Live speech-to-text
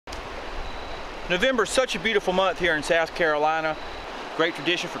November is such a beautiful month here in South Carolina. Great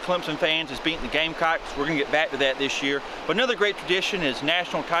tradition for Clemson fans is beating the Gamecocks. We're going to get back to that this year. But another great tradition is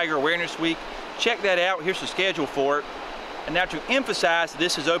National Tiger Awareness Week. Check that out. Here's the schedule for it. And now to emphasize,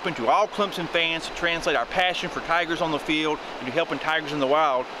 this is open to all Clemson fans to translate our passion for Tigers on the field and to helping Tigers in the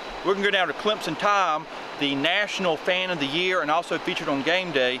wild. We're going to go down to Clemson Tom, the National Fan of the Year and also featured on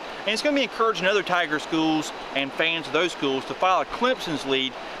game day. And it's going to be encouraging other Tiger schools and fans of those schools to follow Clemson's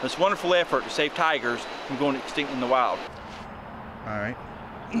lead in this wonderful effort to save Tigers from going extinct in the wild. All right.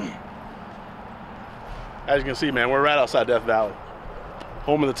 As you can see, man, we're right outside Death Valley,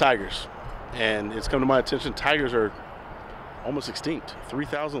 home of the Tigers. And it's come to my attention, Tigers are almost extinct.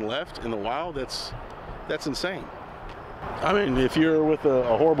 3,000 left in the wild, that's insane. I mean, if you're with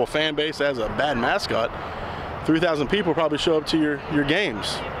a horrible fan base that has a bad mascot, 3,000 people probably show up to your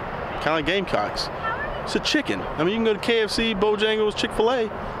games, kind of like Gamecocks. It's a chicken. I mean, you can go to KFC, Bojangles, Chick-fil-A.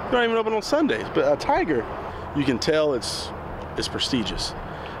 They're not even open on Sundays. But a Tiger, you can tell it's prestigious.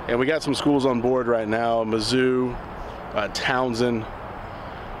 And we got some schools on board right now, Mizzou, Townsend,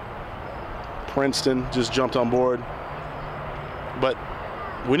 Princeton just jumped on board. But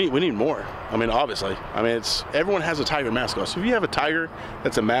we need more. I mean, obviously. I mean, everyone has a Tiger mascot. So if you have a Tiger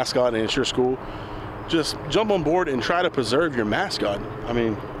that's a mascot and it's your school, just jump on board and try to preserve your mascot. I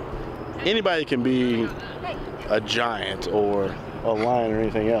mean, anybody can be a giant or a lion or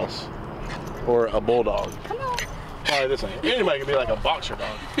anything else, or a bulldog. Come on. Oh, this thing. Anybody can be like a boxer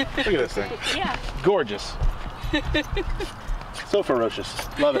dog. Look at this thing. Yeah. Gorgeous. So ferocious.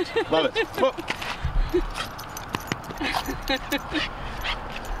 Love it. Love it. Whoa.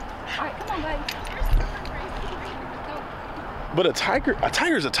 All right, come on, buddy. But a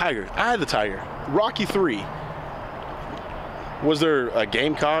tiger's a tiger. I had the tiger. Rocky 3. Was there a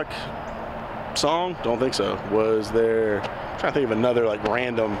Gamecock song? Don't think so. Was there, I'm trying to think of another like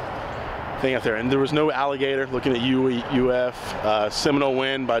random thing out there. And there was no alligator. Looking at UF, Seminole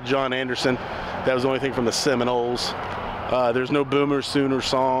Win by John Anderson. That was the only thing from the Seminoles. There's no Boomer Sooner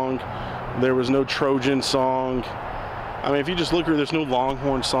song. There was no Trojan song. I mean, if you just look here, there's no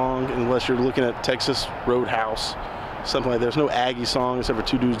Longhorn song unless you're looking at Texas Roadhouse, something like that. There's no Aggie song except for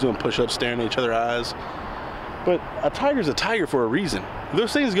two dudes doing push-ups staring at each other's eyes. But a tiger's a tiger for a reason. If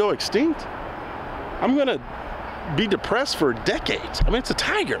those things go extinct, I'm gonna be depressed for decades. I mean, it's a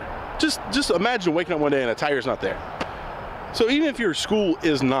tiger. Just imagine waking up one day and a tiger's not there. So even if your school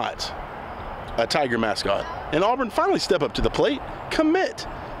is not a Tiger mascot, and Auburn finally step up to the plate, commit.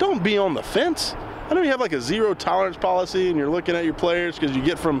 Don't be on the fence. I know you have like a zero tolerance policy and you're looking at your players because you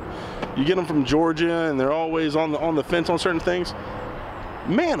get them from Georgia and they're always on the fence on certain things.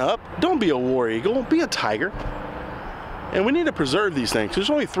 Man up. Don't be a war eagle. Be a Tiger. And we need to preserve these things. There's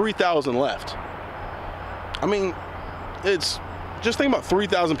only 3,000 left. I mean, just think about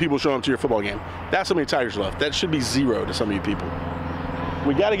 3,000 people showing up to your football game. That's how many Tigers left. That should be zero to some of you people.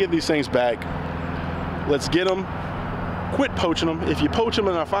 We got to get these things back. Let's get them. Quit poaching them. If you poach them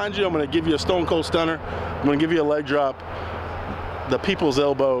and I find you, I'm going to give you a Stone Cold Stunner. I'm going to give you a leg drop, the People's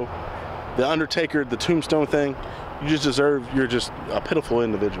Elbow, the Undertaker, the Tombstone thing. You just deserve, you're just a pitiful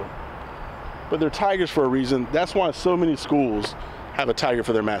individual. But they're Tigers for a reason. That's why so many schools have a tiger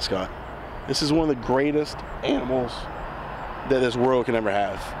for their mascot. This is one of the greatest animals that this world can ever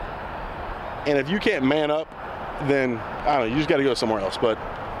have. And if you can't man up, then, I don't know, you just got to go somewhere else. But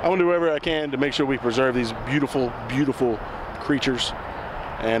I want to do whatever I can to make sure we preserve these beautiful, beautiful creatures.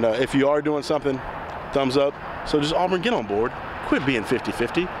 And if you are doing something, thumbs up. So just Auburn, get on board. Quit being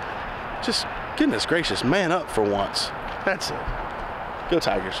 50-50. Just, goodness gracious, man up for once. That's it. Go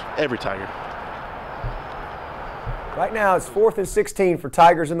Tigers. Every Tiger. Right now it's 4th and 16 for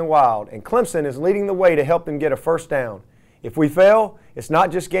Tigers in the wild, and Clemson is leading the way to help them get a first down. If we fail, it's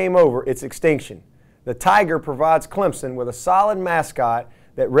not just game over, it's extinction. The Tiger provides Clemson with a solid mascot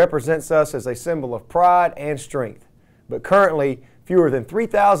that represents us as a symbol of pride and strength. But currently, fewer than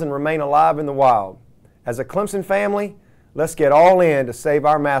 3,000 remain alive in the wild. As a Clemson family, let's get all in to save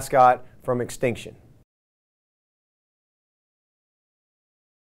our mascot from extinction.